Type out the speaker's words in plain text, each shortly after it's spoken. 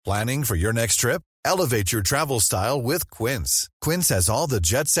Planning for your next trip? Elevate your travel style with Quince. Quince has all the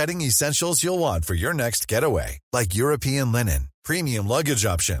jet-setting essentials you'll want for your next getaway, like European linen, premium luggage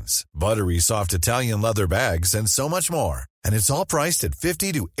options, buttery soft Italian leather bags, and so much more. And it's all priced at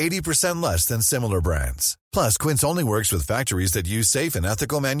 50 to 80% less than similar brands. Plus, Quince only works with factories that use safe and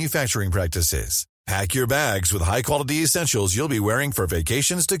ethical manufacturing practices. Pack your bags with high-quality essentials you'll be wearing for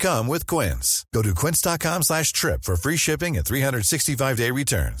vacations to come with Quince. Go to quince.com/trip for free shipping and 365-day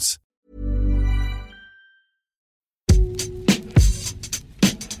returns.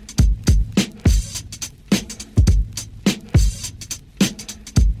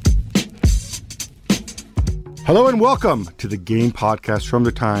 Hello and welcome to the Game Podcast from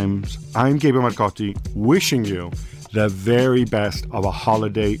the Times. I'm Gabriel Marcotti, wishing you the very best of a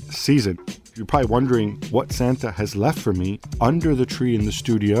holiday season. You're probably wondering what Santa has left for me under the tree in the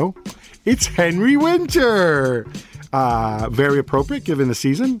studio. It's Henry Winter! Very appropriate given the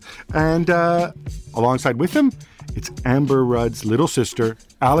season. And alongside with him, it's Amber Rudd's little sister,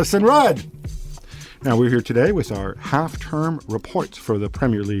 Alison Rudd. Now, we're here today with our half-term reports for the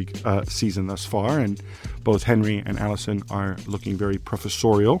Premier League season thus far, and both Henry and Alison are looking very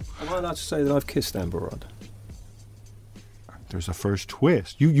professorial. Am I allowed to say that I've kissed Amber Rudd? There's a first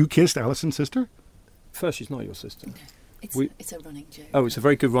twist. You kissed Alison's sister? First, she's not your sister. It's a running joke. Oh, it's a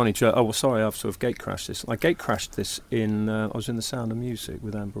very good running joke. Oh, well, sorry, I've sort of gate crashed this. I gate crashed this in, I was in The Sound of Music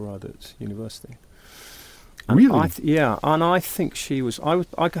with Amber Rudd at university. And really? Yeah, and I think she was, I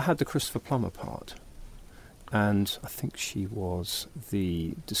had the Christopher Plummer part. And I think she was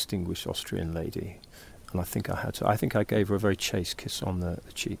the distinguished Austrian lady. And I think I gave her a very chaste kiss on the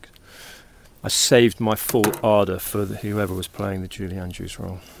cheek. I saved my full ardour for whoever was playing the Julie Andrews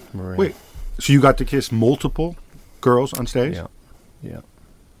role, Marie. Wait, so you got to kiss multiple girls on stage? Yeah.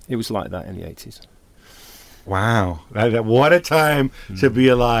 It was like that in the 80s. Wow. What a time to be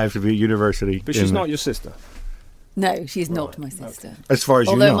alive, to be at university. But she's not your sister? No, she's not my sister. Okay. As far as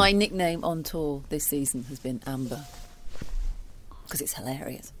you know. Although my nickname on tour this season has been Amber. Because it's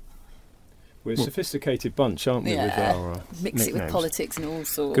hilarious. We're a sophisticated bunch, aren't we, with our Mix nicknames. it with politics and all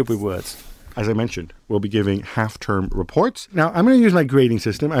sorts. Good with words. As I mentioned, we'll be giving half-term reports. Now, I'm going to use my grading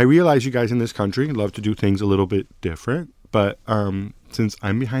system. I realize you guys in this country love to do things a little bit different. But since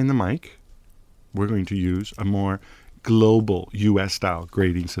I'm behind the mic, we're going to use a more global US-style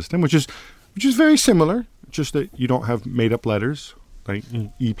grading system, which is very similar. Just that you don't have made-up letters like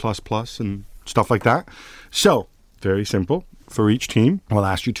E++ and stuff like that. So, very simple. For each team, I'll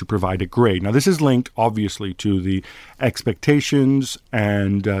ask you to provide a grade. Now, this is linked, obviously, to the expectations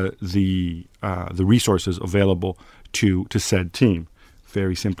and the resources available to said team.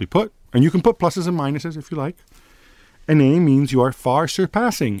 Very simply put. And you can put pluses and minuses if you like. An A means you are far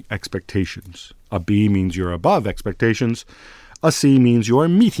surpassing expectations. A B means you're above expectations. A C means you are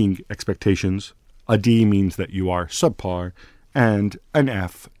meeting expectations. A D means that you are subpar. And an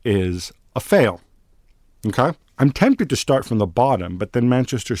F is a fail. Okay? I'm tempted to start from the bottom, but then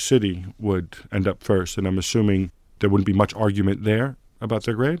Manchester City would end up first, and I'm assuming there wouldn't be much argument there about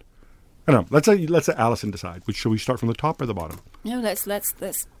their grade. I don't know. Let's let Alison decide. Should we start from the top or the bottom? No, let's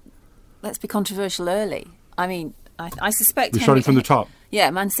be controversial early. I mean, I suspect We're starting from the top.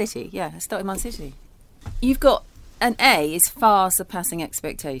 Yeah, Man City. Yeah, let's start with Man City. You've got an A is far surpassing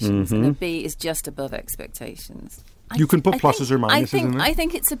expectations, and a B is just above expectations. You can put pluses or minuses in there. I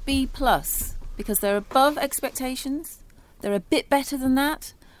think it's a B plus. Because they're above expectations, they're a bit better than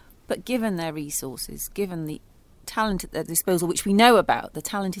that, but given their resources, given the talent at their disposal, which we know about, the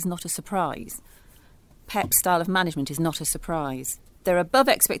talent is not a surprise. Pep's style of management is not a surprise. They're above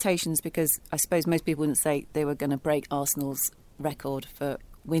expectations because I suppose most people wouldn't say they were going to break Arsenal's record for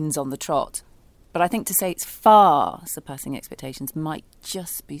wins on the trot. But I think to say it's far surpassing expectations might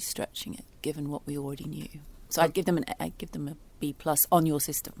just be stretching it, given what we already knew. So I'd give them a B plus on your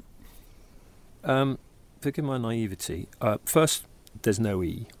system. Forgive my naivety. First, there's no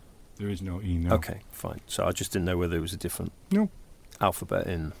E. There is no E, no. Okay, fine. So I just didn't know whether there was a different alphabet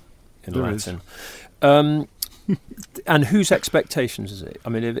in there Latin. And whose expectations is it? I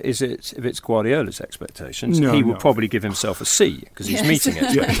mean, if it's Guardiola's expectations, he would probably give himself a C because he's meeting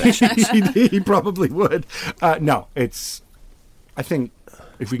expectations. He probably would. No, it's. I think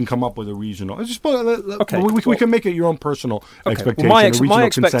if we can come up with a regional, we can make it your own personal expectation. Well, my regional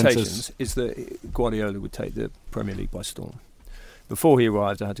expectations consensus is that Guardiola would take the Premier League by storm. Before he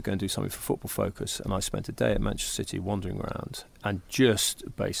arrived, I had to go and do something for Football Focus, and I spent a day at Manchester City wandering around and just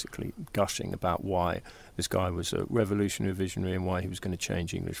basically gushing about why this guy was a revolutionary visionary and why he was going to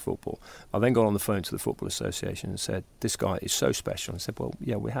change English football. I then got on the phone to the Football Association and said, this guy is so special. And I said, well,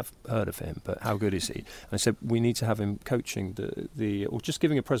 yeah, we have heard of him, but how good is he? And I said, we need to have him coaching or just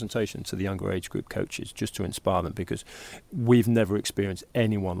giving a presentation to the younger age group coaches just to inspire them, because we've never experienced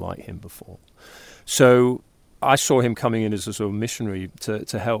anyone like him before. So I saw him coming in as a sort of missionary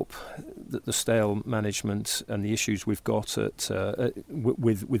to help the stale management and the issues we've got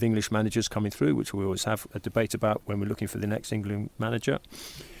with English managers coming through, which we always have a debate about when we're looking for the next England manager.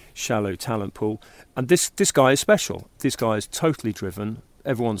 Shallow talent pool. And this guy is special. This guy is totally driven.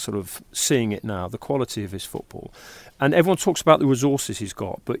 Everyone's sort of seeing it now, the quality of his football. And everyone talks about the resources he's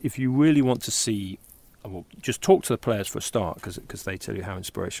got, but if you really want to see, well, just talk to the players for a start, because they tell you how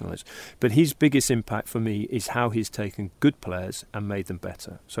inspirational it is. But his biggest impact for me is how he's taken good players and made them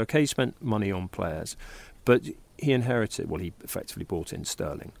better. So, okay, he spent money on players, but he he effectively bought in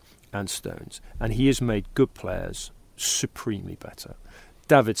Sterling and Stones, and he has made good players supremely better.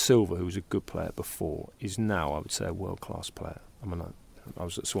 David Silva, who was a good player before, is now, I would say, a world-class player. I mean, I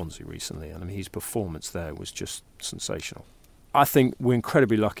was at Swansea recently, and his performance there was just sensational. I think we're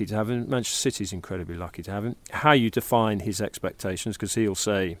incredibly lucky to have him. Manchester City's incredibly lucky to have him. How you define his expectations, because he'll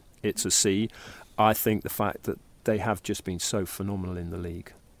say it's a C. I think the fact that they have just been so phenomenal in the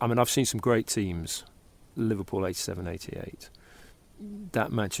league. I mean, I've seen some great teams, Liverpool 87, 88.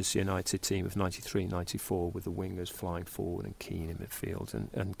 That Manchester United team of 93, 94 with the wingers flying forward and Keane in midfield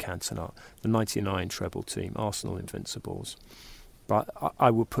and Cantona. The 99 treble team, Arsenal Invincibles. But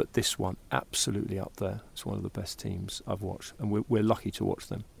I would put this one absolutely up there. It's one of the best teams I've watched, and we're lucky to watch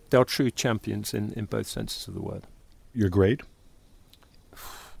them. They are true champions in both senses of the word. Your grade?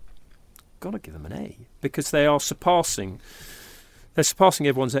 Got to give them an A, because they are surpassing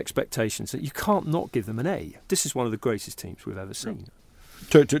everyone's expectations. That you can't not give them an A. This is one of the greatest teams we've ever seen.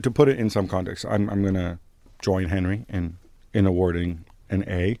 To put it in some context, I'm going to join Henry in awarding an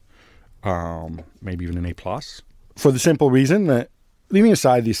A, maybe even an A+, for the simple reason that, leaving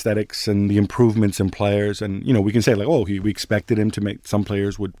aside the aesthetics and the improvements in players, and we can say like, oh, we expected him to make some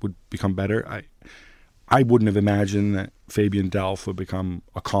players would become better. I wouldn't have imagined that Fabian Delph would become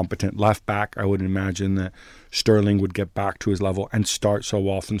a competent left back. I wouldn't imagine that Sterling would get back to his level and start so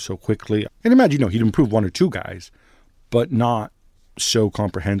often, so quickly. And imagine, he'd improve one or two guys, but not so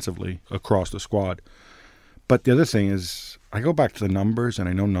comprehensively across the squad. But the other thing is, I go back to the numbers, and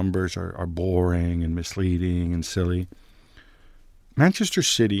I know numbers are boring and misleading and silly. Manchester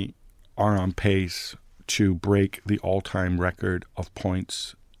City are on pace to break the all-time record of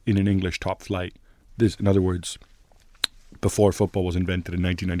points in an English top flight. This, in other words, before football was invented in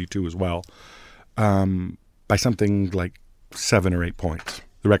 1992 as well, by something like 7 or 8 points.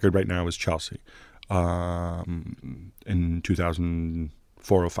 The record right now is Chelsea in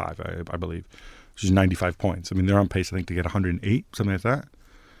 2004 or 5, I believe, which is 95 points. I mean, they're on pace, I think, to get 108, something like that.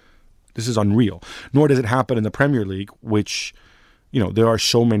 This is unreal. Nor does it happen in the Premier League, which, there's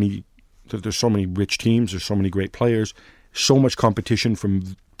so many rich teams, there's so many great players, so much competition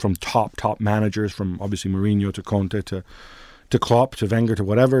from top managers, from obviously Mourinho to Conte to Klopp to Wenger to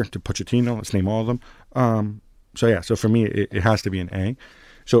whatever, to Pochettino, let's name all of them. So for me, it has to be an A.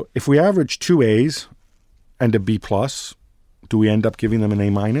 So if we average 2 A's and a B+, do we end up giving them an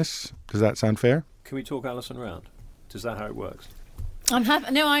A-? Does that sound fair? Can we talk Alisson round? Is that how it works? I'm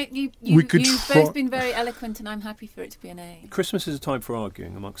happy. No, you've both been very eloquent, and I'm happy for it to be an A. Christmas is a time for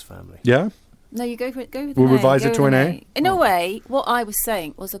arguing amongst family. Yeah? No, you go for it. Go with we'll an A. Revise it to an A? In a way, what I was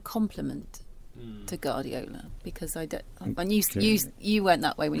saying was a compliment to Guardiola, because I don't. And you went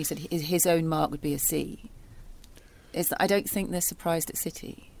that way when you said his own mark would be a C. Is that I don't think they're surprised at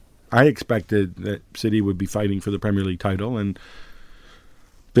City. I expected that City would be fighting for the Premier League title, and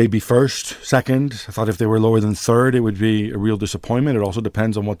they'd be first, second. I thought if they were lower than third, it would be a real disappointment. It also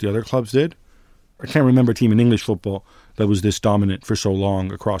depends on what the other clubs did. I can't remember a team in English football that was this dominant for so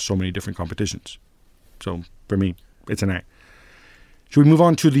long across so many different competitions. So, for me, it's an A. Should we move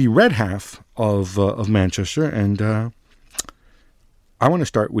on to the red half of Manchester? And I want to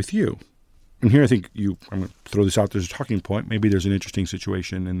start with you. And here I think I'm going to throw this out there as a talking point. Maybe there's an interesting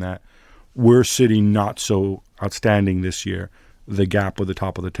situation in that were City not so outstanding this year, the gap with the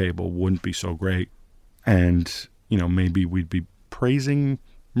top of the table wouldn't be so great. And, maybe we'd be praising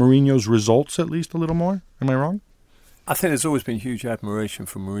Mourinho's results at least a little more. Am I wrong? I think there's always been huge admiration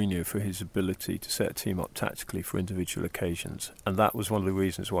for Mourinho for his ability to set a team up tactically for individual occasions. And that was one of the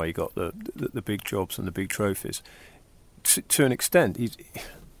reasons why he got the big jobs and the big trophies. To an extent,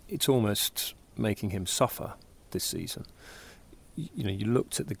 it's almost making him suffer this season. you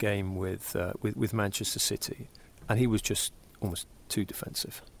looked at the game with Manchester City, and he was just almost too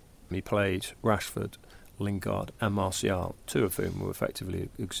defensive. He played Rashford, Lingard, and Martial, two of whom were effectively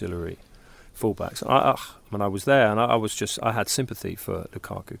auxiliary fullbacks. When I was there, and I had sympathy for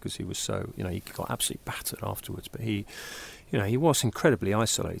Lukaku because he was so, he got absolutely battered afterwards. But he was incredibly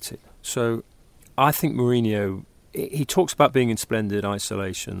isolated. So I think Mourinho, he talks about being in splendid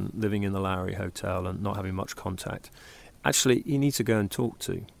isolation, living in the Lowry Hotel and not having much contact. Actually, he needs to go and talk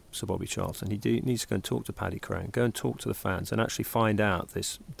to Sir Bobby Charlton. He needs to go and talk to Paddy Crane, go and talk to the fans and actually find out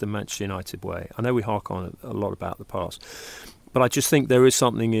the Manchester United way. I know we hark on a lot about the past, but I just think there is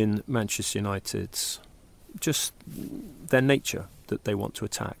something in Manchester United's, just their nature, that they want to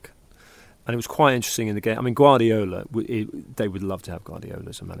attack. And it was quite interesting in the game. I mean, Guardiola, they would love to have Guardiola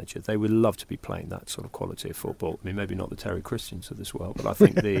as a manager. They would love to be playing that sort of quality of football. I mean, maybe not the Terry Christians of this world, but I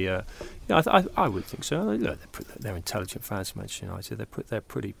think I would think so. They're intelligent fans of Manchester United. They're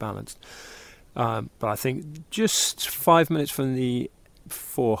pretty balanced. But I think just 5 minutes from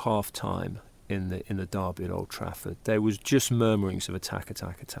before half time in the derby at Old Trafford, there was just murmurings of attack,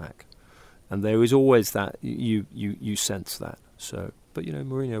 and there is always that you sense that. So. But,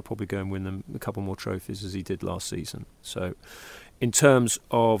 Mourinho will probably go and win them a couple more trophies as he did last season. So, in terms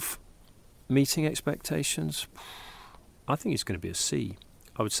of meeting expectations, I think it's going to be a C.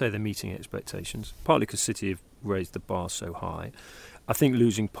 I would say they're meeting expectations, partly because City have raised the bar so high. I think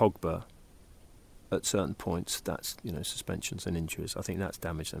losing Pogba at certain points, that's, suspensions and injuries, I think that's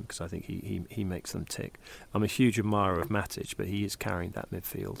damaged them because I think he makes them tick. I'm a huge admirer of Matic, but he is carrying that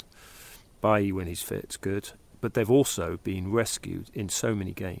midfield. Bailly, when he's fit, is good. But they've also been rescued in so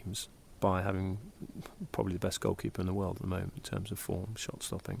many games by having probably the best goalkeeper in the world at the moment in terms of form, shot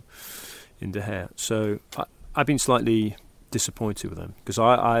stopping, in De Gea. So I've been slightly disappointed with them because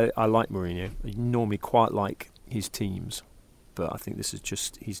I like Mourinho. I normally quite like his teams, but I think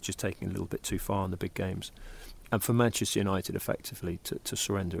he's just taking a little bit too far in the big games. And for Manchester United, effectively, to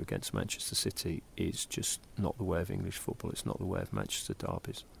surrender against Manchester City is just not the way of English football. It's not the way of Manchester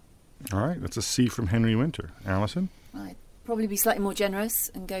derbies. All right, that's a C from Henry Winter. Alison? I'd probably be slightly more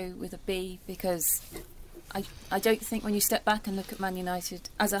generous and go with a B because I don't think when you step back and look at Man United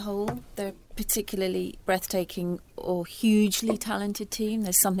as a whole, they're a particularly breathtaking or hugely talented team.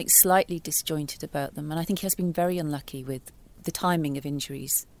 There's something slightly disjointed about them, and I think he has been very unlucky with the timing of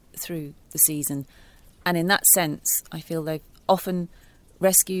injuries through the season. And in that sense, I feel they've often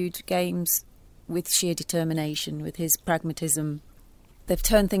rescued games with sheer determination, with his pragmatism. They've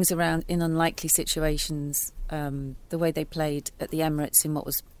turned things around in unlikely situations. The way they played at the Emirates in what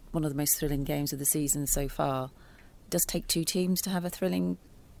was one of the most thrilling games of the season so far. It does take two teams to have a thrilling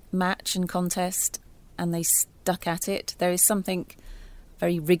match and contest, and they stuck at it. There is something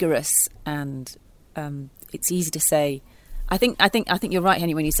very rigorous, and it's easy to say. I think you're right,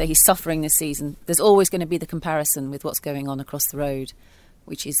 Henry, when you say he's suffering this season. There's always going to be the comparison with what's going on across the road,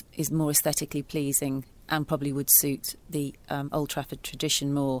 which is more aesthetically pleasing and probably would suit the Old Trafford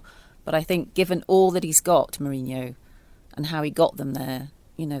tradition more. But I think given all that he's got, Mourinho, and how he got them there,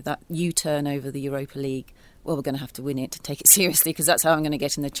 that U-turn over the Europa League, well, we're going to have to win it to take it seriously because that's how I'm going to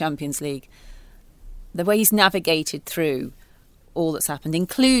get in the Champions League. The way he's navigated through all that's happened,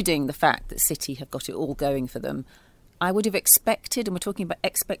 including the fact that City have got it all going for them, I would have expected, and we're talking about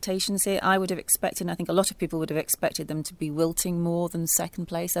expectations here, I would have expected, and I think a lot of people would have expected them to be wilting more than second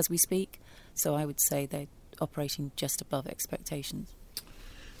place as we speak. So I would say they're operating just above expectations.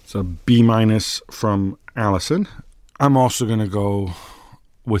 So B- from Alison. I'm also going to go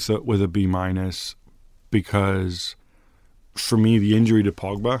with a B- because for me, the injury to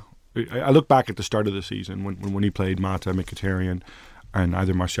Pogba, I look back at the start of the season when he played Mata, Mkhitaryan, and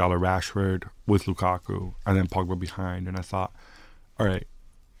either Martial or Rashford with Lukaku, and then Pogba behind. And I thought, all right,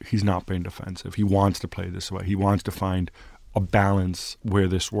 he's not being defensive. He wants to play this way. He wants to find a balance where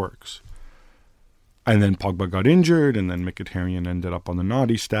this works. And then Pogba got injured, and then Mkhitaryan ended up on the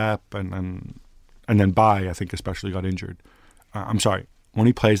naughty step, and then Bailly, I think, especially got injured. I'm sorry, when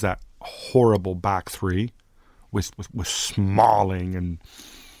he plays that horrible back three with Smalling and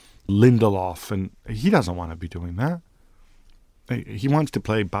Lindelof, and he doesn't want to be doing that. He wants to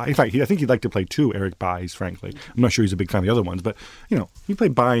play Bailly. In fact, I think he'd like to play two Eric Baillys, frankly. I'm not sure he's a big fan of the other ones, but, you play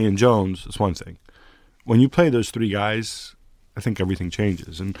Bailly and Jones, it's one thing. When you play those three guys, I think everything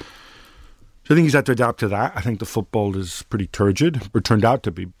changes. And so I think he's had to adapt to that. I think the football is pretty turgid, or turned out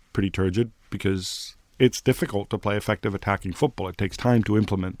to be pretty turgid, because it's difficult to play effective attacking football. It takes time to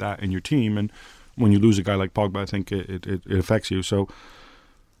implement that in your team, and when you lose a guy like Pogba, I think it affects you. So,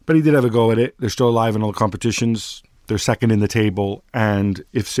 but he did have a go at it. They're still alive in all the competitions. they're second in the table, and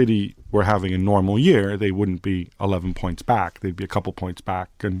if City were having a normal year, they wouldn't be 11 points back. They'd be a couple points back,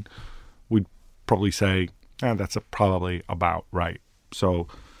 and we'd probably say, that's probably about right. So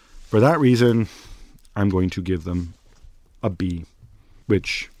for that reason, I'm going to give them a B,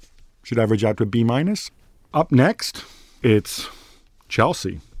 which should average out to a B minus. Up next, it's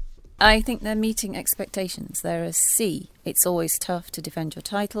Chelsea. I think they're meeting expectations. They're a C. It's always tough to defend your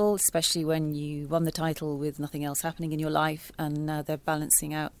title, especially when you won the title with nothing else happening in your life, and now they're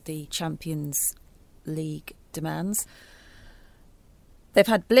balancing out the Champions League demands. They've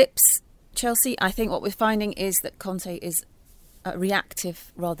had blips, Chelsea. I think what we're finding is that Conte is a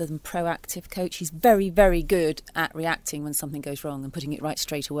reactive rather than proactive coach. He's very, very good at reacting when something goes wrong and putting it right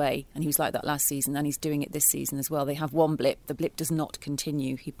straight away. And he was like that last season, and he's doing it this season as well. They have one blip. The blip does not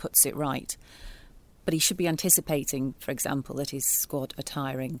continue. He puts it right. But he should be anticipating, for example, that his squad are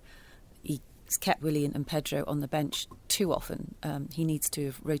tiring. He's kept Willian and Pedro on the bench too often. He needs to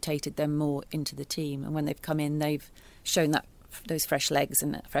have rotated them more into the team. And when they've come in, they've shown those fresh legs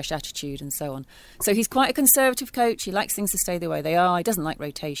and that fresh attitude and so on. So he's quite a conservative coach. He likes things to stay the way they are. He doesn't like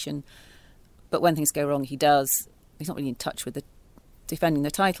rotation. But when things go wrong, he does. He's not really in touch with defending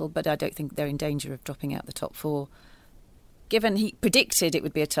the title, but I don't think they're in danger of dropping out the top four. Given he predicted it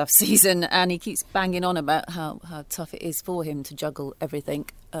would be a tough season, and he keeps banging on about how tough it is for him to juggle everything,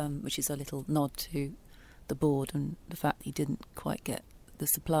 which is a little nod to the board and the fact that he didn't quite get the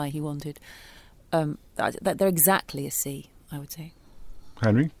supply he wanted. They're exactly a C, I would say.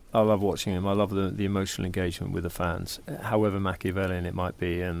 Henry? I love watching him. I love the emotional engagement with the fans, however Machiavellian it might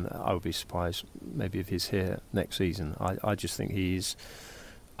be, and I would be surprised maybe if he's here next season. I just think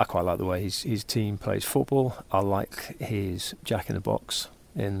I quite like the way his team plays football. I like his jack-in-the-box.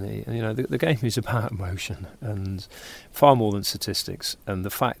 The game is about emotion and far more than statistics. And the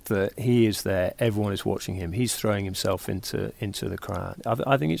fact that he is there, everyone is watching him. He's throwing himself into the crowd.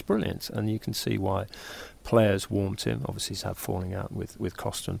 I think it's brilliant, and you can see why players warm to him. Obviously, he's had falling out with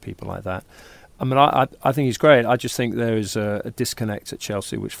Costa and people like that. I mean, I think he's great. I just think there is a disconnect at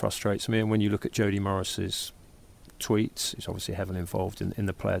Chelsea which frustrates me. And when you look at Jody Morris's tweets, he's obviously heavily involved in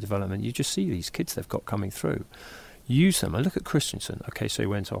the player development. You just see these kids they've got coming through. Use them. And look at Christensen. Okay, so he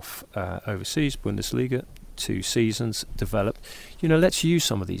went off overseas, Bundesliga, 2 seasons, developed. Let's use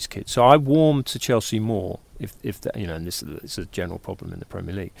some of these kids. So I warm to Chelsea more if and this is a general problem in the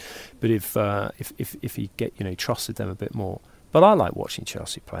Premier League. But if he trusted them a bit more. But I like watching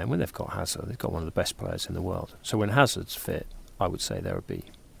Chelsea play, and when they've got Hazard, they've got one of the best players in the world. So when Hazard's fit, I would say they're a B.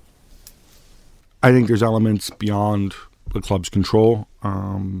 I think there's elements beyond the club's control,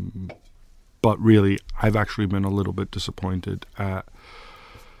 but really, I've actually been a little bit disappointed at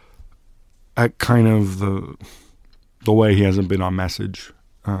kind of the way he hasn't been on message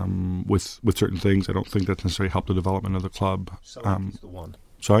with certain things. I don't think that's necessarily helped the development of the club. Solanke's the one.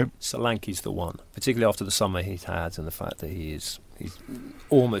 Sorry? Solanke's the one, particularly after the summer he's had and the fact that he's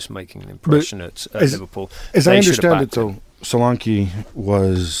almost making an impression at Liverpool. As I understand it, though, Solanke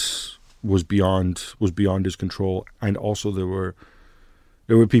was beyond his control, and also there were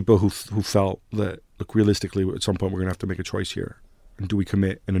people who felt that, look, realistically, at some point we're going to have to make a choice here. And do we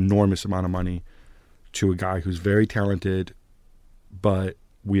commit an enormous amount of money to a guy who's very talented, but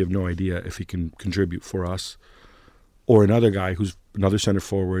we have no idea if he can contribute for us, or another guy who's another centre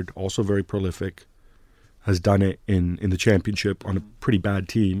forward, also very prolific, has done it in the Championship on a pretty bad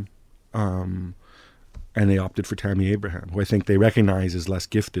team, and they opted for Tammy Abraham, who I think they recognise is less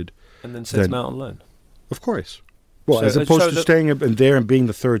gifted. And then sends him out on loan. Of course. Well, as opposed to staying in there and being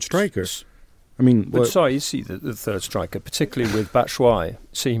the third striker. I mean, but you see the third striker, particularly with Batshuayi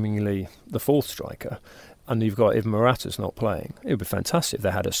seemingly the fourth striker, and you've got even Morata's not playing. It would be fantastic if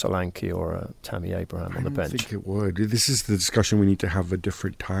they had a Solanke or a Tammy Abraham on the bench. I think it would. This is the discussion we need to have at a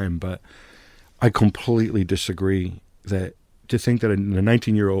different time, but I completely disagree to think that a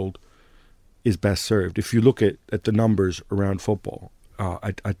 19-year-old is best served. If you look at the numbers around football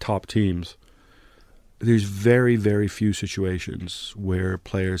at top teams, there's very, very few situations where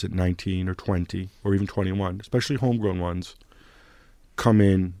players at 19 or 20 or even 21, especially homegrown ones, come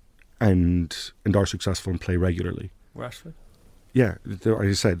in and are successful and play regularly. Rashford? Yeah, like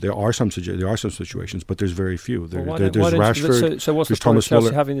I said, there are some situations, but there's very few. There's Rashford. So what's the point of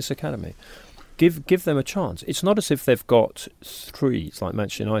Chelsea having this academy? Give them a chance. It's not as if they've got 3. It's like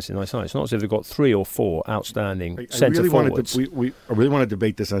Manchester United. It's not as if they've got 3 or 4 outstanding centre forwards. I really want to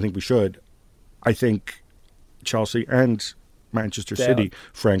debate this, and I think we should. I think Chelsea and Manchester City,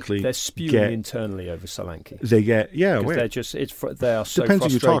 frankly, they're spewing internally over Solanke. They get they are so depends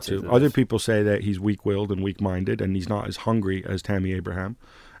who you talk to. Other people say that he's weak-willed and weak-minded, and he's not as hungry as Tammy Abraham,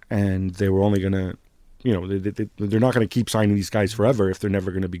 and they were only going to you know, they're not going to keep signing these guys forever if they're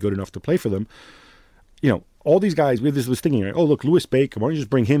never going to be good enough to play for them. You know, all these guys, we was thinking, oh, look, Lewis Baker, why don't you just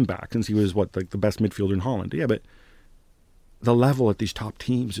bring him back since he was, the best midfielder in Holland? Yeah, but the level at these top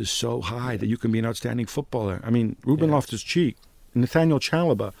teams is so high that you can be an outstanding footballer. I mean, Ruben Loftus-Cheek, Nathaniel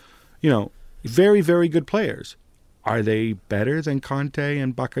Chalobah, you know, very, very good players. Are they better than Conte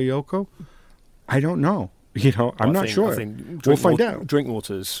and Bakayoko? I don't know. You know, I'm not sure. We'll find out.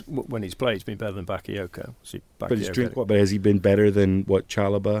 Drinkwater's, when he's played, has been better than Bakayoko. But has he been better than what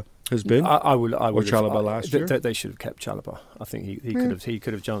Chalobah has been? I would. Or Chalobah last year? They should have kept Chalobah. I think he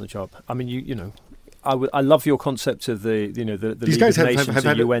could have done the job. I mean, you know, I love your concept of the These League guys of have Nations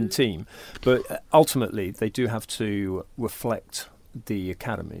had UN team, but ultimately they do have to reflect the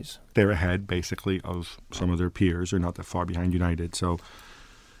academies. They're ahead, basically, of some of their peers. They're not that far behind United. So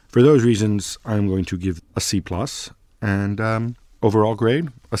for those reasons, I'm going to give a C+. And overall grade,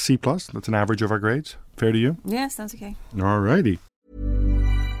 a C+. That's an average of our grades. Fair to you? Yeah, sounds okay. All righty.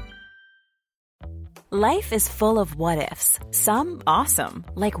 Life is full of what-ifs. Some awesome,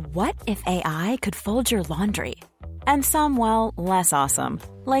 like what if AI could fold your laundry? And some, well, less awesome,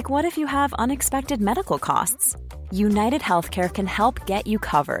 like what if you have unexpected medical costs? United Healthcare can help get you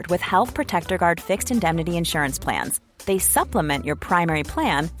covered with Health Protector Guard fixed indemnity insurance plans. They supplement your primary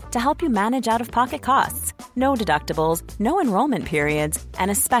plan to help you manage out-of-pocket costs. No deductibles, no enrollment periods,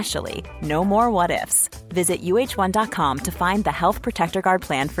 and especially no more what-ifs. Visit uh1.com to find the Health Protector Guard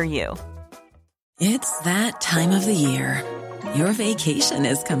plan for you. It's that time of the year. Your vacation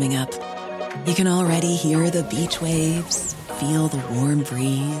is coming up. You can already hear the beach waves, feel the warm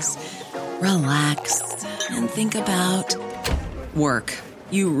breeze, relax, and think about work.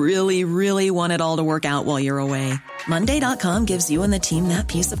 You really, really want it all to work out while you're away. Monday.com gives you and the team that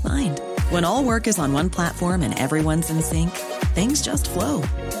peace of mind. When all work is on one platform and everyone's in sync, things just flow.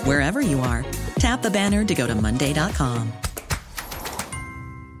 Wherever you are, tap the banner to go to Monday.com.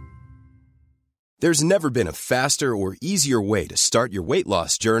 There's never been a faster or easier way to start your weight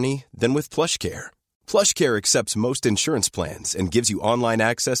loss journey than with PlushCare. PlushCare accepts most insurance plans and gives you online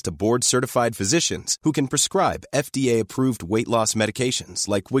access to board-certified physicians who can prescribe FDA-approved weight loss medications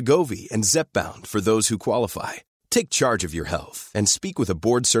like Wegovy and Zepbound for those who qualify. Take charge of your health and speak with a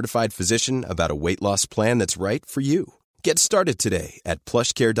board-certified physician about a weight loss plan that's right for you. Get started today at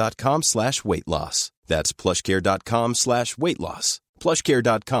plushcare.com/weight loss. That's plushcare.com/weight loss.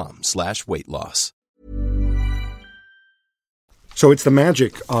 plushcare.com/weight loss. So it's the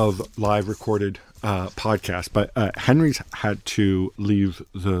magic of live recorded podcast, but Henry's had to leave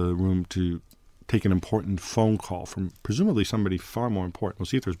the room to take an important phone call from presumably somebody far more important. We'll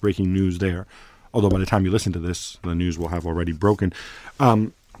see if there's breaking news there, although by the time you listen to this, the news will have already broken.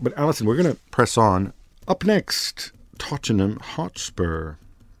 But Alison, we're going to press on. Up next, Tottenham Hotspur.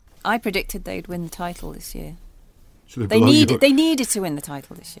 I predicted they'd win the title this year. So they needed to win the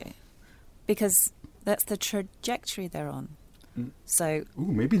title this year because that's the trajectory they're on. So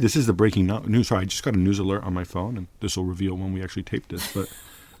maybe this is the breaking news. Sorry, I just got a news alert on my phone, and this will reveal when we actually taped this. But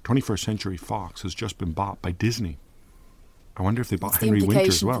 21st Century Fox has just been bought by Disney. I wonder if they bought Henry Winter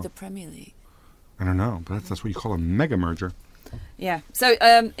as well. For the Premier League. I don't know, but that's what you call a mega merger. Yeah. So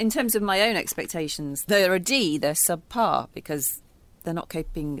in terms of my own expectations, they're a D. They're subpar because they're not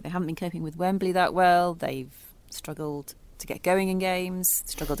coping. They haven't been coping with Wembley that well. They've struggled to get going in games.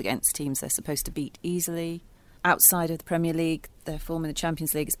 Struggled against teams they're supposed to beat easily. Outside of the Premier League, their form in the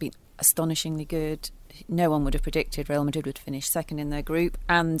Champions League has been astonishingly good. No one would have predicted Real Madrid would finish second in their group,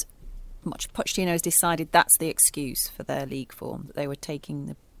 and Pochettino has decided that's the excuse for their league form, that they were taking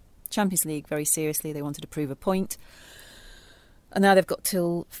the Champions League very seriously. They wanted to prove a point, and now they've got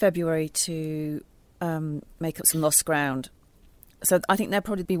till February to make up some lost ground. So I think they'll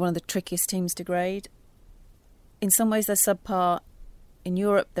probably be one of the trickiest teams to grade. In some ways, they're subpar. In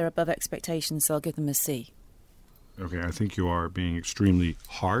Europe, they're above expectations, so I'll give them a C. Okay, I think you are being extremely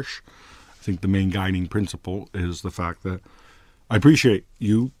harsh. I think the main guiding principle is the fact that I appreciate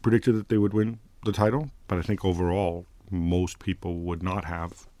you predicted that they would win the title, but I think overall most people would not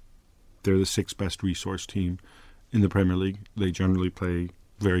have. They're the sixth best resource team in the Premier League. They generally play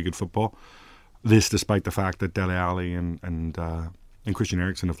very good football. This despite the fact that Dele Alli and Christian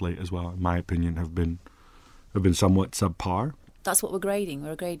Eriksen of late as well, in my opinion, have been somewhat subpar. That's what we're grading.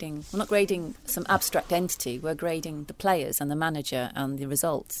 We're not grading some abstract entity. We're grading the players and the manager and the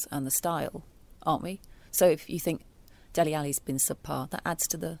results and the style, aren't we? So if you think Dele Alli's been subpar, that adds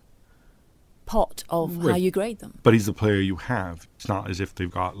to the pot of how you grade them. But he's the player you have. It's not as if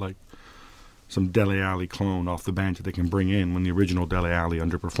they've got like some Dele Alli clone off the bench that they can bring in when the original Dele Alli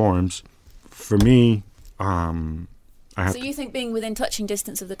underperforms. For me, So you think being within touching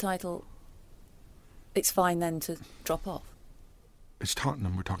distance of the title it's fine then to drop off. It's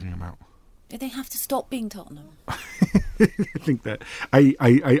Tottenham we're talking about. They have to stop being Tottenham. I think that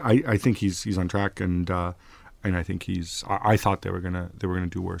I think he's on track, and I think I thought they were gonna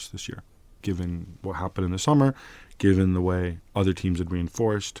do worse this year, given what happened in the summer, given the way other teams had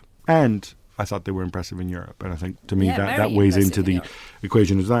reinforced, and I thought they were impressive in Europe, and I think to me that weighs into the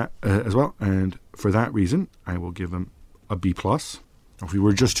equation as well. And for that reason, I will give them a B+. If we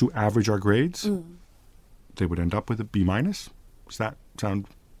were just to average our grades, they would end up with a B-. Does that sound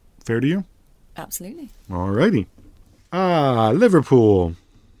fair to you? Absolutely. Alrighty. Liverpool.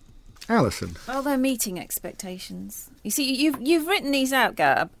 Alison. Well, they're meeting expectations. You see, you've written these out,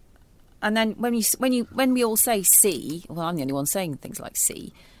 Gab, and then when we all say C, well, I'm the only one saying things like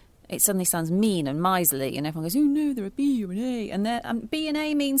C. It suddenly sounds mean and miserly, and everyone goes, "Oh no, they're a B or an A," and B and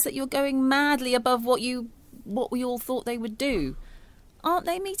A means that you're going madly above what we all thought they would do. Aren't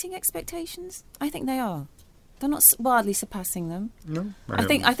they meeting expectations? I think they are. They're not wildly surpassing them. No, I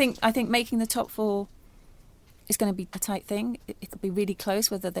think making the top 4 is going to be a tight thing. It'll be really close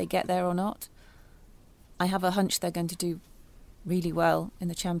whether they get there or not. I have a hunch they're going to do really well in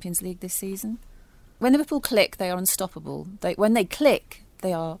the Champions League this season. When Liverpool click, they are unstoppable. When they click,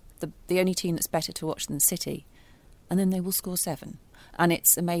 they are the only team that's better to watch than City. And then they will score 7. And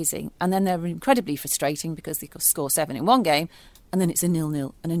it's amazing. And then they're incredibly frustrating because they could score 7 in one game, and then it's a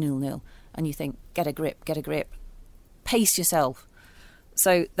 0-0 and a 0-0. And you think, get a grip. Pace yourself.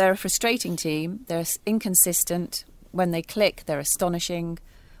 So they're a frustrating team. They're inconsistent. When they click, they're astonishing.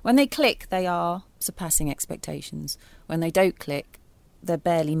 When they click, they are surpassing expectations. When they don't click, they're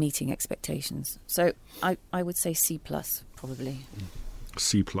barely meeting expectations. So I would say C+, probably.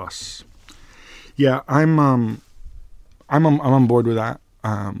 C+. Yeah, I'm on board with that.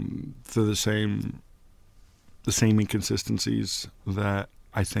 For the same inconsistencies that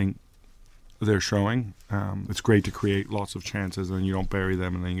I think they're showing. It's great to create lots of chances, and then you don't bury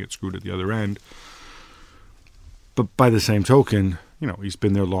them, and then you get screwed at the other end. But by the same token, he's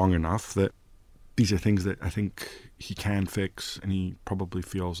been there long enough that these are things that I think he can fix, and he probably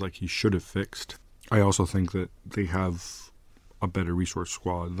feels like he should have fixed. I also think that they have a better resource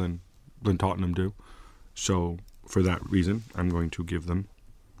squad than Tottenham do. So for that reason, I'm going to give them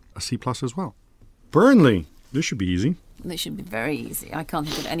a C+ as well. Burnley. This should be easy. This should be very easy. I can't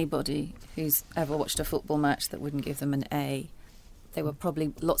think of anybody who's ever watched a football match that wouldn't give them an A. They were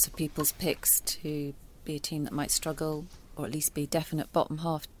probably lots of people's picks to be a team that might struggle, or at least be a definite bottom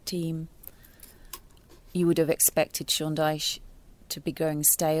half team. You would have expected Sean Dyche to be growing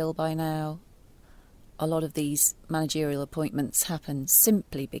stale by now. A lot of these managerial appointments happen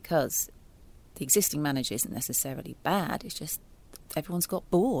simply because the existing manager isn't necessarily bad. It's just everyone's got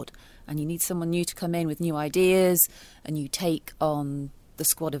bored, and you need someone new to come in with new ideas, and you take on the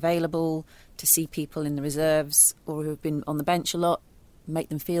squad available to see people in the reserves or who have been on the bench a lot, make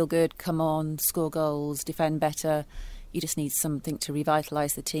them feel good, come on, score goals, defend better. You just need something to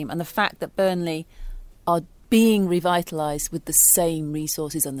revitalise the team. And the fact that Burnley are being revitalised with the same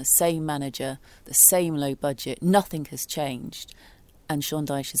resources and the same manager, the same low budget, nothing has changed, and Sean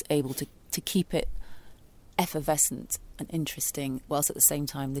Dyche is able to keep it effervescent and interesting, whilst at the same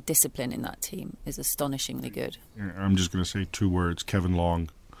time the discipline in that team is astonishingly good. I'm just going to say 2 words: Kevin Long.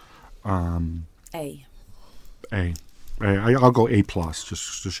 A. I'll go A+,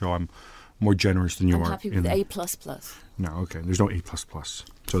 just to show I'm more generous than you are. I'm happy with A++. No, okay. There's no A++.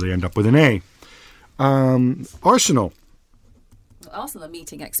 So they end up with an A. Arsenal. Arsenal are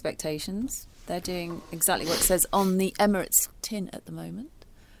meeting expectations. They're doing exactly what it says on the Emirates tin at the moment,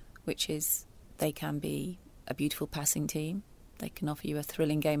 which is they can be a beautiful passing team. They can offer you a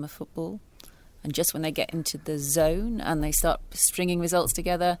thrilling game of football. And just when they get into the zone and they start stringing results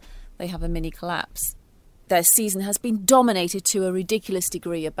together, they have a mini collapse. Their season has been dominated to a ridiculous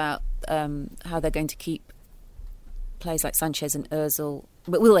degree about how they're going to keep players like Sanchez and Ozil.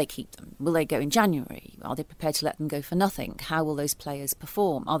 But will they keep them? Will they go in January? Are they prepared to let them go for nothing? How will those players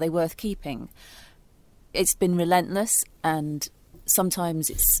perform? Are they worth keeping? It's been relentless, and sometimes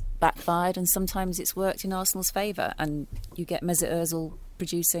it's backfired and sometimes it's worked in Arsenal's favour, and you get Mesut Ozil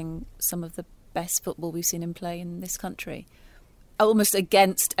producing some of the best football we've seen him play in this country, almost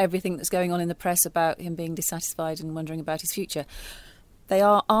against everything that's going on in the press about him being dissatisfied and wondering about his future. They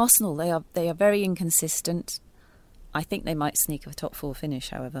are Arsenal. They are very inconsistent. I think they might sneak a top 4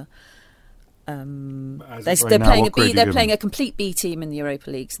 finish, however. They're playing a complete B team in the Europa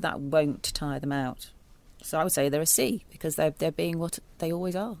League, so that won't tire them out. So I would say they're a C, because they're being what they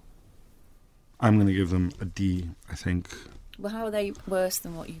always are. I'm going to give them a D, I think. Well, how are they worse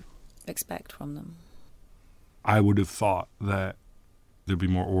than what you expect from them? I would have thought that there'd be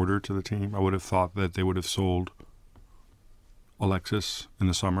more order to the team. I would have thought that they would have sold Alexis in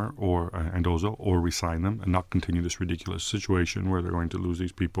the summer and Ozil, or resign them and not continue this ridiculous situation where they're going to lose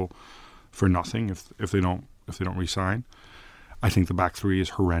these people for nothing if they don't resign. I think the back three is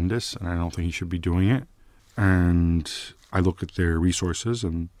horrendous, and I don't think he should be doing it. And I look at their resources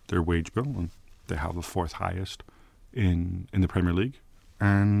and their wage bill, and they have the fourth highest in the Premier League,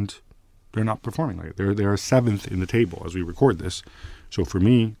 and they're not performing like it. They're seventh in the table as we record this. So for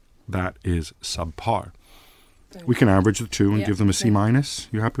me, that is subpar. We can average the two and give them a C-.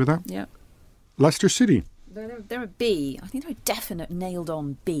 You happy with that? Yeah. Leicester City. They're a B. I think they're a definite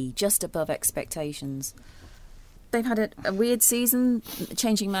nailed-on B, just above expectations. They've had a weird season,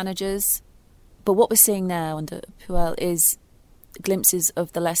 changing managers, but what we're seeing now under Puel is glimpses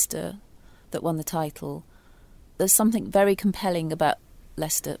of the Leicester that won the title. There's something very compelling about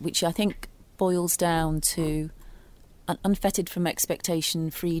Leicester, which I think boils down to an unfettered from expectation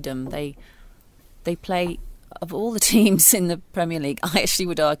freedom. They play, of all the teams in the Premier League, I actually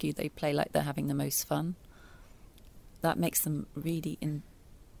would argue they play like they're having the most fun. That makes them really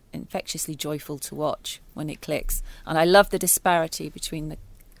infectiously joyful to watch when it clicks. And I love the disparity between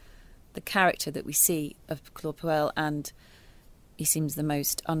the character that we see of Claude Puel, and he seems the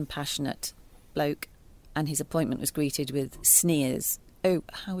most unpassionate bloke, and his appointment was greeted with sneers. Oh,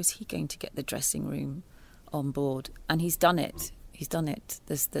 how is he going to get the dressing room on board? And he's done it. He's done it.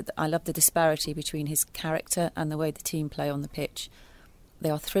 I love the disparity between his character and the way the team play on the pitch. They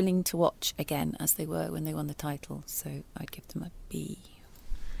are thrilling to watch again, as they were when they won the title. So I'd give them a B.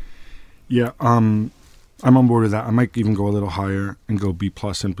 Yeah, I'm on board with that. I might even go a little higher and go B+,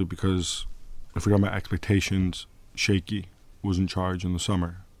 simply because if we're talking about expectations, Shaky was in charge in the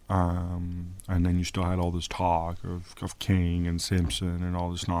summer. And then you still had all this talk of King and Simpson and all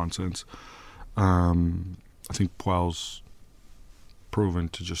this nonsense. I think Puel's proven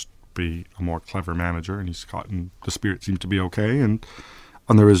to just be a more clever manager, and the spirit seems to be okay, and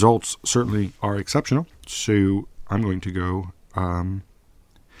the results certainly are exceptional. So I'm going to go, in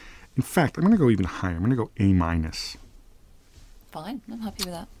fact, I'm going to go even higher. I'm going to go A-. Fine, I'm happy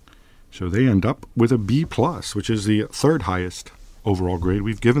with that. So they end up with a B+, which is the third highest overall grade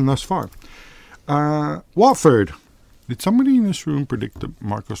we've given thus far. Watford. Did somebody in this room predict that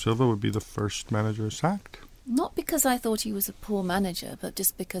Marco Silva would be the first manager sacked? Not because I thought he was a poor manager, but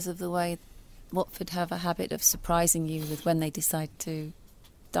just because of the way Watford have a habit of surprising you with when they decide to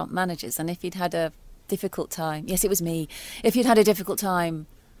dump managers. And if you'd had a difficult time, yes, it was me, if you'd had a difficult time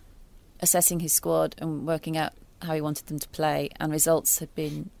assessing his squad and working out how he wanted them to play, and results had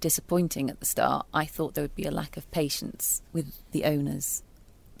been disappointing at the start, I thought there would be a lack of patience with the owners.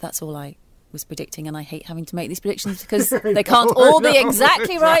 That's all I was predicting, and I hate having to make these predictions because they can't all be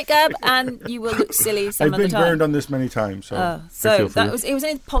exactly right, Gab, and you will look silly some of the time. I've been burned on this many times, so it was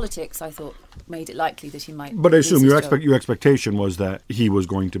in politics. I thought made it likely that he might. But I assume your expectation was that he was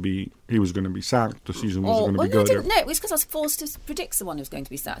going to be sacked. The season was going to be good. No, it was because I was forced to predict someone who was going to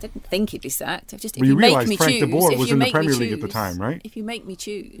be sacked. I didn't think he'd be sacked. Just you realised Frank de Boer was in the Premier League at the time, right? If you make me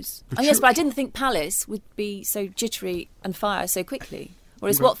choose, yes, but I didn't think Palace would be so jittery and fire so quickly.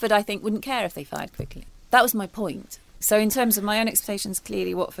 Whereas Watford, I think, wouldn't care if they fired quickly. That was my point. So in terms of my own expectations,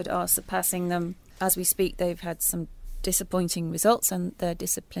 clearly Watford are surpassing them. As we speak, they've had some disappointing results and their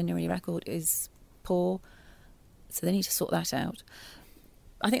disciplinary record is poor. So they need to sort that out.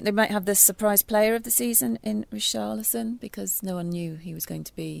 I think they might have the surprise player of the season in Richarlison, because no one knew he was going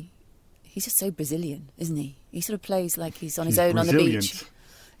to be... He's just so Brazilian, isn't he? He sort of plays like he's on his own on the beach.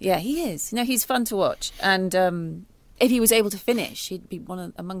 Yeah, he is. He's fun to watch. And... if he was able to finish, he'd be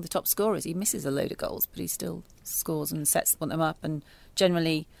among the top scorers. He misses a load of goals, but he still scores and sets them up and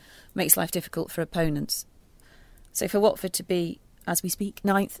generally makes life difficult for opponents. So for Watford to be, as we speak,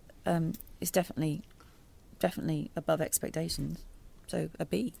 9th is definitely above expectations. So a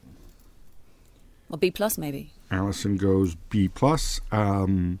B. Or B+ maybe. Alison goes B+. I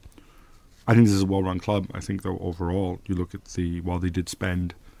think this is a well-run club. I think, though, overall, you look at while they did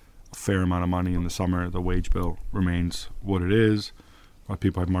spend a fair amount of money in the summer, the wage bill remains what it is. A lot of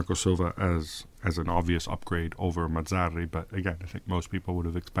people have Marco Silva as an obvious upgrade over Mazzarri, but again, I think most people would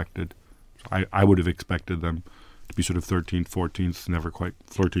have expected, I would have expected them to be sort of 13th, 14th, never quite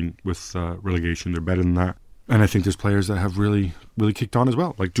flirting with relegation. They're better than that. And I think there's players that have really, really kicked on as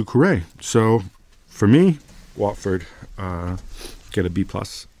well, like Doucouré. So for me, Watford get a B+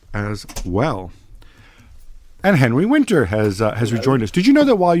 as well. And Henry Winter has rejoined us. Did you know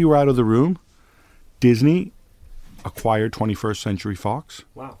that while you were out of the room, Disney acquired 21st Century Fox?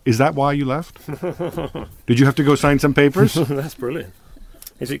 Wow. Is that why you left? Did you have to go sign some papers? That's brilliant.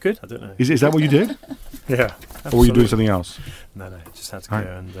 Is it good? I don't know. Is that what you did? Yeah. Or were you doing something else? No, just had to All go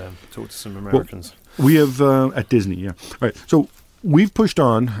right. and talk to some Americans. Well, we have, at Disney, yeah. All right, so we've pushed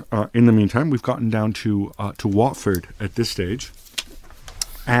on. In the meantime, we've gotten down to Watford at this stage.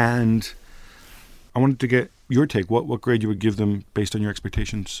 And I wanted to get your take. What grade you would give them based on your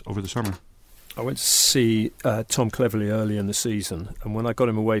expectations over the summer? I went to see Tom Cleverley early in the season, and when I got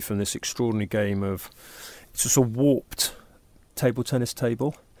him away from this extraordinary game of, it's just a warped table tennis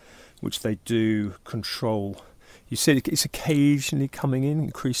table, which they do control. You see it's occasionally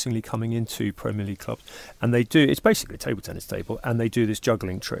increasingly coming into Premier League clubs, and it's basically a table tennis table, and they do this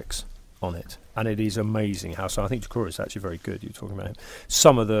juggling tricks on it, and it is amazing how. So I think Takura is actually very good. You're talking about him.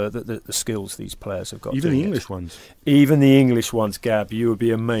 Some of the skills these players have got. Even the English ones. Even the English ones, Gab, you would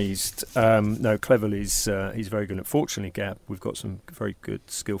be amazed. No, Cleverley's he's very good. Unfortunately, Gab, we've got some very good,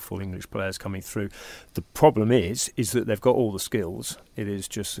 skillful English players coming through. The problem is that they've got all the skills. It is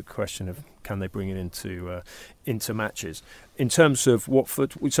just a question of can they bring it into matches. In terms of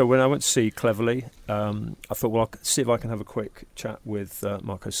Watford, so when I went to see Cleverley, I thought, well, I'll see if I can have a quick chat with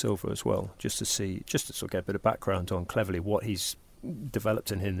Marco Silva as well, just to sort of get a bit of background on Cleverley, what he's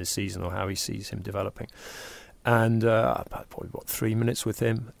developed in him this season or how he sees him developing. And I probably got 3 minutes with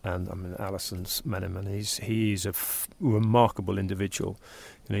him, and I mean, Alisson's met him, and he's a remarkable individual.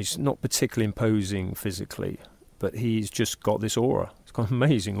 You know, he's not particularly imposing physically, but he's just got this aura. It's got an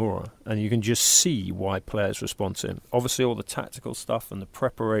amazing aura, and you can just see why players respond to him. Obviously, all the tactical stuff and the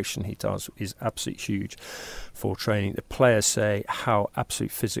preparation he does is absolutely huge for training. The players say how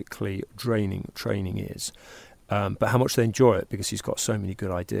absolutely physically draining training is. But how much they enjoy it because he's got so many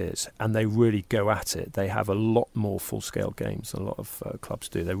good ideas, and they really go at it. They have a lot more full-scale games than a lot of clubs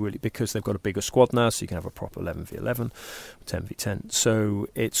do. They really, because they've got a bigger squad now, so you can have a proper 11v11, 10v10. So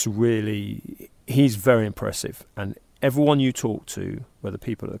it's really, he's very impressive. And everyone you talk to, whether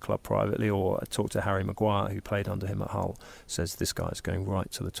people at the club privately or I talk to Harry Maguire, who played under him at Hull, says this guy's going right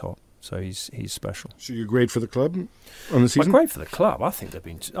to the top. So he's special. So you're great for the club on the season? Well, great for the club. I think they've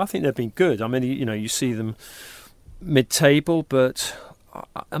been good. I mean, you see them mid-table, but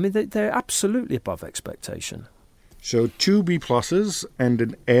I mean they're absolutely above expectation. So 2 B pluses and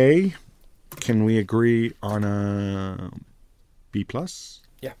an A. Can we agree on a B plus?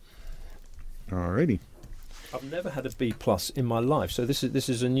 Yeah. Alrighty. I've never had a B plus in my life, so this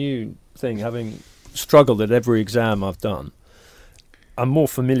is a new thing. Having struggled at every exam I've done, I'm more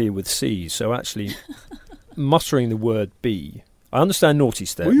familiar with C's. So actually, mustering the word B. I understand naughty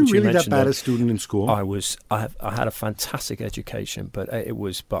step. Were you really that bad a student in school? I was. I had a fantastic education, but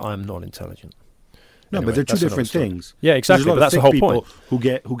But I'm not intelligent. No, Anyway, but they're two that's different another story. things. Yeah, exactly. There's a lot But that's of the whole thick people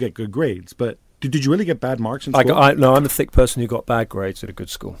point. who get good grades. But did you really get bad marks in school? I'm a thick person who got bad grades at a good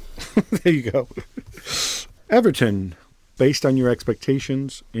school. There you go. Everton, based on your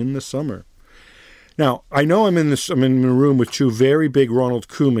expectations in the summer. Now, I know I'm in a room with 2 very big Ronald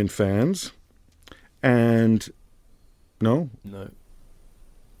Koeman fans, and no.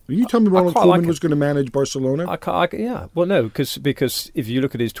 You tell me Ronald Koeman was going to manage Barcelona? Yeah. Well, no, because if you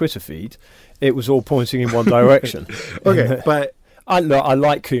look at his Twitter feed, it was all pointing in one direction. Okay, but I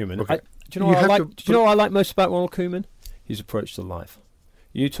like Koeman. Okay. Do you know what I like most about Ronald Koeman? His approach to life.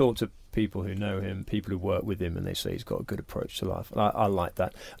 You talk to people who know him, people who work with him, and they say he's got a good approach to life. I like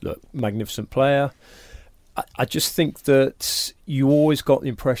that. Look, magnificent player. I just think that you always got the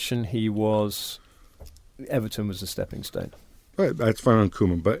impression Everton was a stepping stone. Right, that's fine on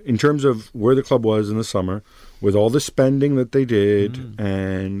Koeman. But in terms of where the club was in the summer, with all the spending that they did,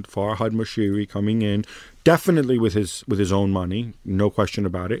 and Farhad Moshiri coming in, definitely with his own money, no question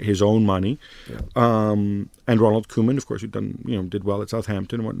about it, his own money, and Ronald Koeman, of course, who did well at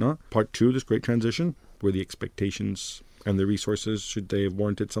Southampton and whatnot. Part 2, this great transition, were the expectations and the resources, should they have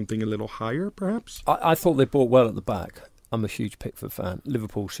warranted something a little higher, perhaps? I thought they bought well at the back. I'm a huge Pickford fan.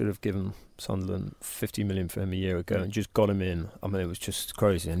 Liverpool should have given Sunderland 50 million for him a year ago and just got him in. I mean, it was just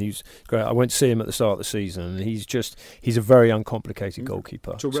crazy. And he's great. I went to see him at the start of the season, and he's a very uncomplicated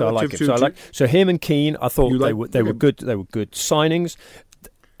goalkeeper. So I like him. So him and Keane, I thought they were good. They were good signings.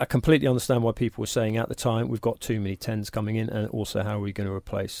 I completely understand why people were saying at the time we've got too many 10s coming in, and also how are we going to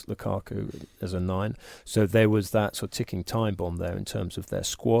replace Lukaku as a 9? So there was that sort of ticking time bomb there in terms of their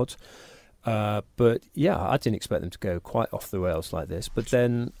squad. But yeah, I didn't expect them to go quite off the rails like this. But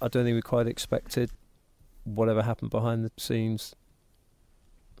then I don't think we quite expected whatever happened behind the scenes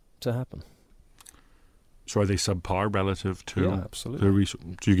to happen. So are they subpar relative to? Yeah, absolutely.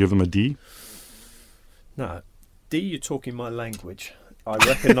 Do you give them a D? No, D. You're talking my language. I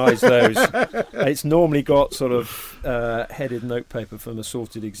recognise those. It's normally got sort of headed notepaper from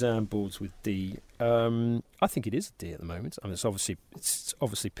assorted exam boards with D. I think it is a D at the moment. I mean, it's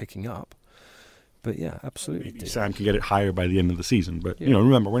obviously picking up. But yeah, absolutely. Maybe Sam can get it higher by the end of the season. But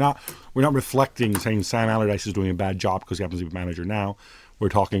remember, we're not reflecting saying Sam Allardyce is doing a bad job because he happens to be manager now. We're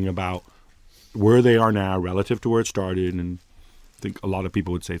talking about where they are now relative to where it started, and I think a lot of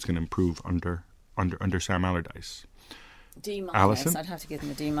people would say it's going to improve under Sam Allardyce. D-. Alison? I'd have to give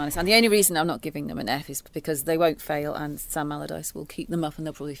them a D-. And the only reason I'm not giving them an F is because they won't fail, and Sam Allardyce will keep them up, and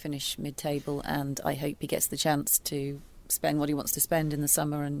they'll probably finish mid-table. And I hope he gets the chance to spend what he wants to spend in the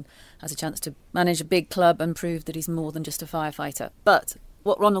summer and has a chance to manage a big club and prove that he's more than just a firefighter. But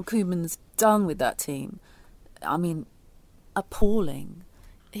what Ronald Koeman's done with that team, I mean, appalling.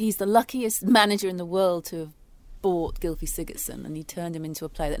 He's the luckiest manager in the world to have bought Gylfi Sigurdsson, and he turned him into a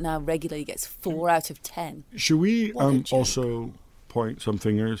player that now regularly gets 4 out of 10. Should we also point some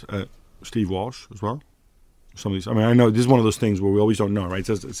fingers at Steve Walsh as well? Some of these, I mean, I know this is one of those things where we always don't know, right?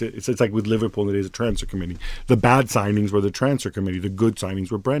 It's like with Liverpool, it is a transfer committee. The bad signings were the transfer committee. The good signings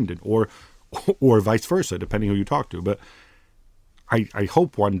were Brendan, or vice versa, depending who you talk to. But I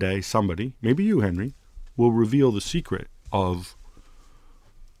hope one day somebody, maybe you, Henry, will reveal the secret of,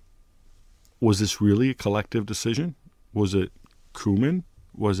 was this really a collective decision? Was it Koeman?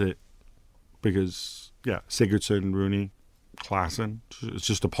 Was it because, Sigurdsson, Rooney, Klaassen? It's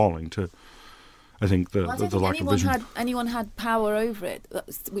just appalling to... I think the lack of vision. Anyone had power over it,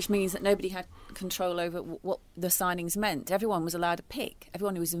 which means that nobody had control over what the signings meant. Everyone was allowed to pick.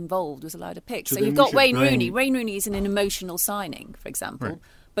 Everyone who was involved was allowed to pick. So you've got Wayne Rooney. Wayne Rooney is an emotional signing, for example. Right.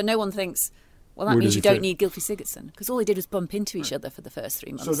 But no one thinks, well, that means you don't need Gylfi Sigurdsson, because all they did was bump into each other for the first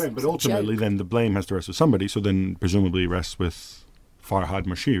 3 months. But ultimately, then the blame has to rest with somebody. So then presumably rests with Farhad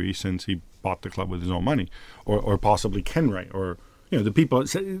Moshiri, since he bought the club with his own money, or possibly Kenwright, or... the people,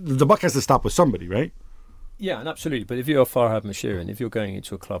 the buck has to stop with somebody, right? Yeah, and absolutely. But if you're Farhad Moshiri, and if you're going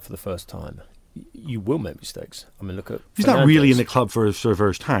into a club for the first time, you will make mistakes. I mean, look at He's not really in the club for the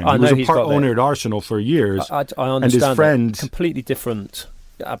first time. He was a part owner at Arsenal for years. I understand. And his friend... completely different,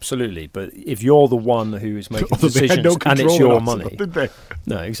 absolutely. But if you're the one who is making decisions and it's your money... Did they?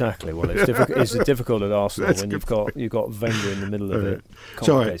 No, exactly. Well, it's difficult at Arsenal when you've got Wenger in the middle of it.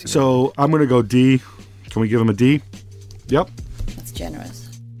 So I'm going to go D. Can we give him a D? Yep. That's generous.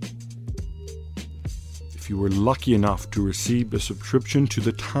 If you were lucky enough to receive a subscription to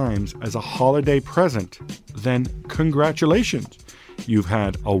The Times as a holiday present, then congratulations. You've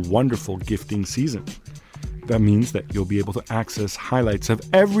had a wonderful gifting season. That means that you'll be able to access highlights of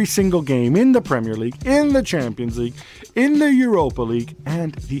every single game in the Premier League, in the Champions League, in the Europa League,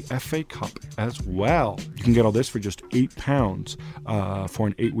 and the FA Cup as well. You can get all this for just £8 for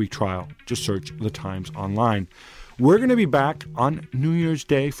an 8-week trial. Just search The Times online. We're going to be back on New Year's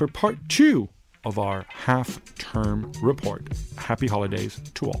Day for part 2 of our half-term report. Happy holidays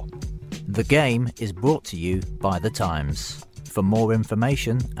to all. The Game is brought to you by The Times. For more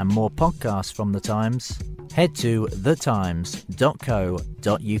information and more podcasts from The Times, head to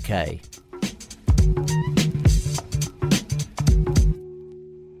thetimes.co.uk.